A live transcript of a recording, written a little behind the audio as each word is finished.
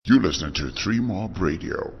You listen to 3 Mob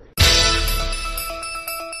Radio.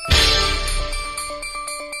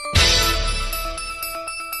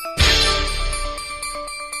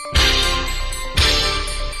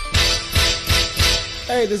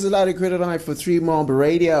 Hey, this is Larry Critterdine for 3 Mob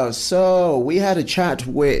Radio. So we had a chat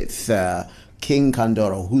with King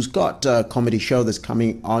Kandoro, who's got a comedy show that's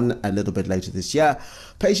coming on a little bit later this year.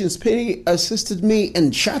 Patience Piri assisted me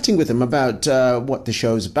in chatting with him about what the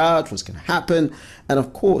show's about, what's going to happen, and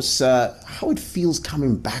of course, how it feels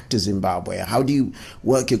coming back to Zimbabwe. How do you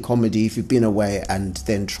work your comedy if you've been away and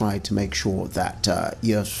then try to make sure that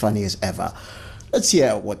you're as funny as ever? Let's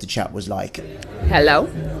hear what the chat was like. Hello.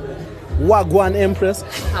 Wagwan Empress.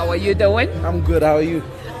 How are you doing? I'm good, how are you?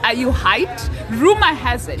 Are you hyped? Rumor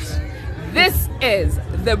has it, this is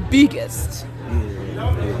the biggest,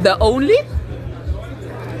 the only,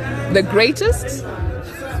 the greatest,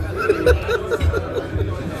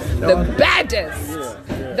 the baddest,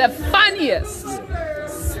 the funniest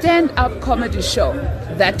stand-up comedy show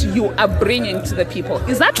that you are bringing to the people.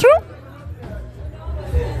 Is that true?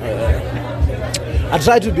 I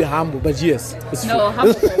try to be humble, but yes, it's true. No,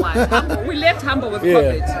 humble for what? Humble. We left humble with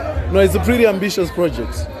COVID. No, it's a pretty ambitious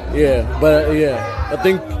project. But I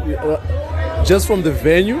think just from the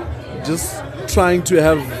venue, just trying to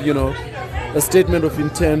have, a statement of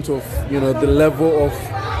intent of, the level of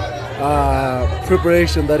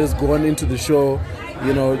preparation that has gone into the show,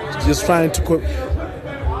 just trying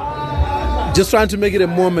to make it a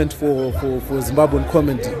moment for Zimbabwean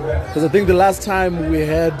comedy. Because I think the last time we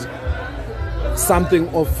had something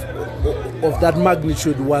of that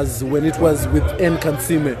magnitude was when it was with N.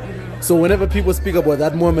 Kansime. So whenever people speak about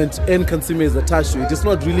that moment, N. Kansime is attached to it. It's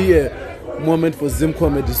not really a moment for Zim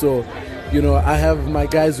comedy. So, I have my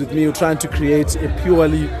guys with me trying to create a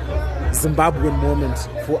purely Zimbabwean moment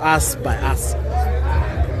for us by us.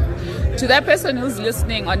 To that person who's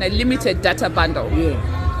listening on a limited data bundle,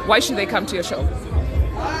 why should they come to your show?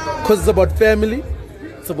 Because it's about family,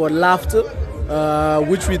 it's about laughter,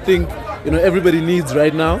 which we think everybody needs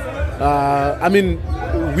right now.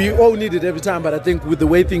 We all need it every time, but I think with the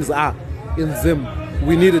way things are in Zim,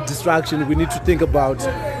 we need a distraction. We need to think about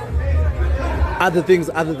other things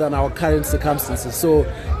other than our current circumstances. So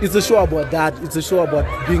it's a show about that. It's a show about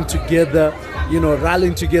being together,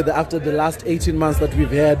 rallying together after the last 18 months that we've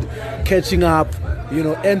had, catching up,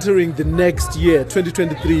 entering the next year,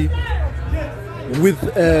 2023, with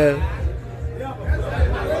a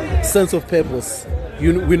sense of purpose.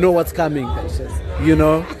 We know what's coming,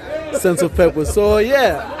 sense of purpose. So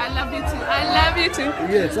yeah. I love you too.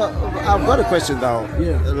 Yeah. So I've got a question though.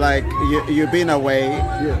 Yeah. Like you've been away.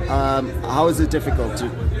 Yeah. How is it difficult to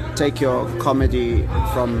take your comedy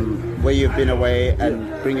from where you've been away and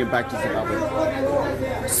bring it back to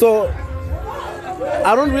Zimbabwe? So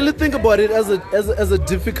I don't really think about it as a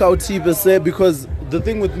difficulty per se, because the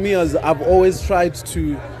thing with me is I've always tried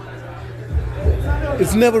to.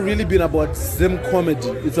 It's never really been about Zim comedy.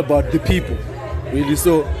 It's about the people, really.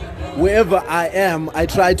 So wherever I am, I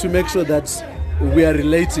try to make sure that we are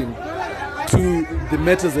relating to the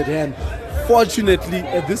matters at hand. Fortunately,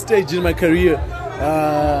 at this stage in my career,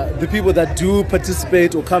 the people that do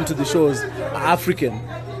participate or come to the shows are African,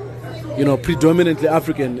 predominantly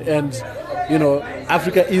African. And,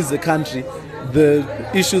 Africa is a country. The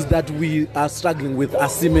issues that we are struggling with are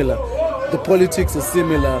similar. The politics are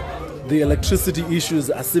similar. The electricity issues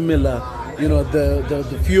are similar,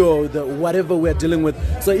 the fuel, whatever we're dealing with.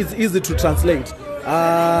 So it's easy to translate.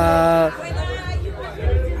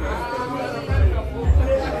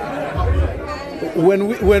 When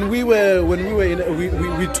we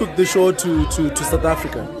took the show to South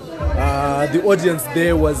Africa, the audience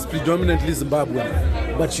there was predominantly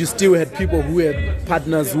Zimbabwean, but you still had people who had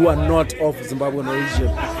partners who are not of Zimbabwean origin.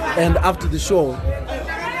 And after the show,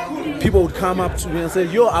 people would come up to me and say,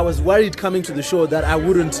 I was worried coming to the show that I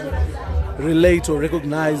wouldn't relate or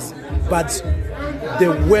recognize, but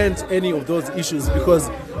there weren't any of those issues, because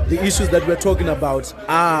the issues that we're talking about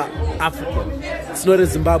are African. It's not a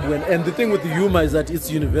Zimbabwean. And the thing with the humor is that it's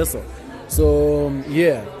universal. So,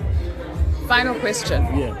 yeah. Final question.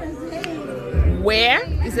 Yeah. Where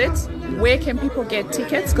is it? Where can people get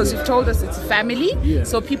tickets? Because you've told us it's family,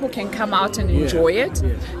 so people can come out and enjoy it.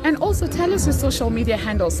 Yeah. And also tell us your social media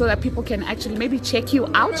handles so that people can actually maybe check you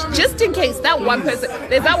out, just in case there's that one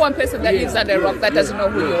person that lives under a rock that doesn't know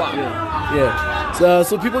who you are. Yeah.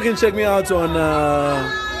 So people can check me out on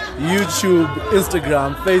YouTube,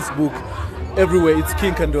 Instagram, Facebook, everywhere. It's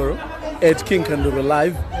King Kandoro, at King Kandoro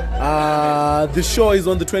Live. The show is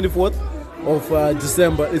on the 24th of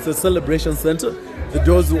December. It's a celebration center. The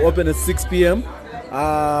doors will open at 6 p.m.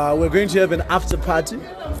 We're going to have an after party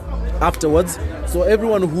afterwards. So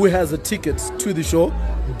everyone who has a ticket to the show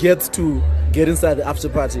gets to get inside the after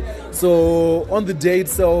party. So on the day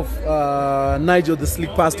itself, Nigel the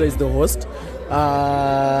Slick Pastor is the host.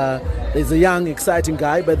 There's a young, exciting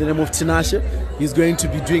guy by the name of Tinashe. He's going to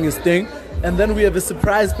be doing his thing. And then we have a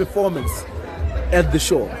surprise performance at the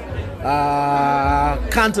show.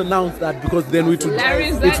 Can't announce that because then it would ruin.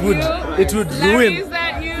 Is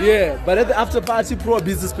that you? Yeah, but at the after party,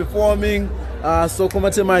 Probiz is performing. Soko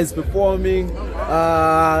Matema is performing.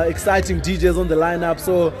 Exciting DJs on the lineup.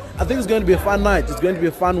 So I think it's going to be a fun night. It's going to be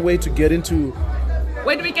a fun way to get into.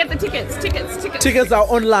 Where do we get the tickets? Tickets are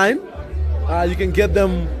online. You can get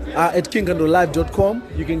them at kingandolive.com.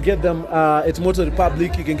 You can get them at Motor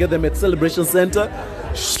Republic. You can get them at Celebration Center,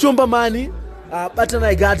 Shumbamani,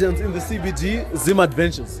 Batanai Gardens in the CBD, Zim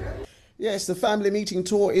Adventures. Yes, the family meeting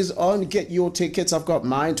tour is on. Get your tickets. I've got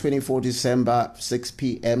mine, 24 December, 6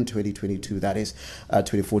 p.m. 2022. That is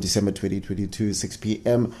 24 December 2022, 6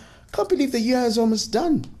 p.m. Can't believe the year is almost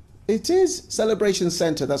done. It is Celebration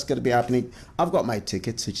Center. That's going to be happening. I've got my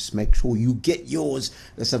tickets, so just make sure you get yours.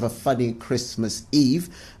 Let's have a funny Christmas Eve.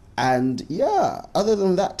 And yeah, other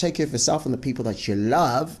than that, take care of yourself and the people that you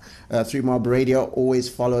love. 3 Mob Radio. Always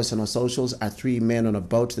follow us on our socials at 3 Men on a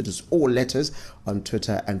Boat. That is all letters on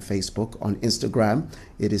Twitter and Facebook. On Instagram,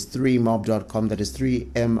 it is 3mob.com. That is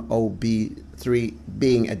 3MOB, 3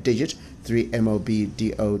 being a digit,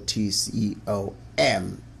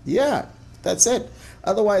 3MOBDOTCOM. Yeah, that's it.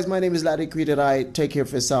 Otherwise, my name is Larry Kwiderai. Take care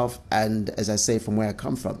of yourself. And as I say from where I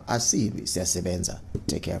come from, Asibi Siyasebenza.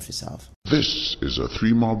 Take care of yourself. This is a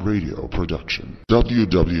 3 Mob Radio production.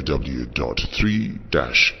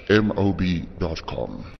 www.3-mob.com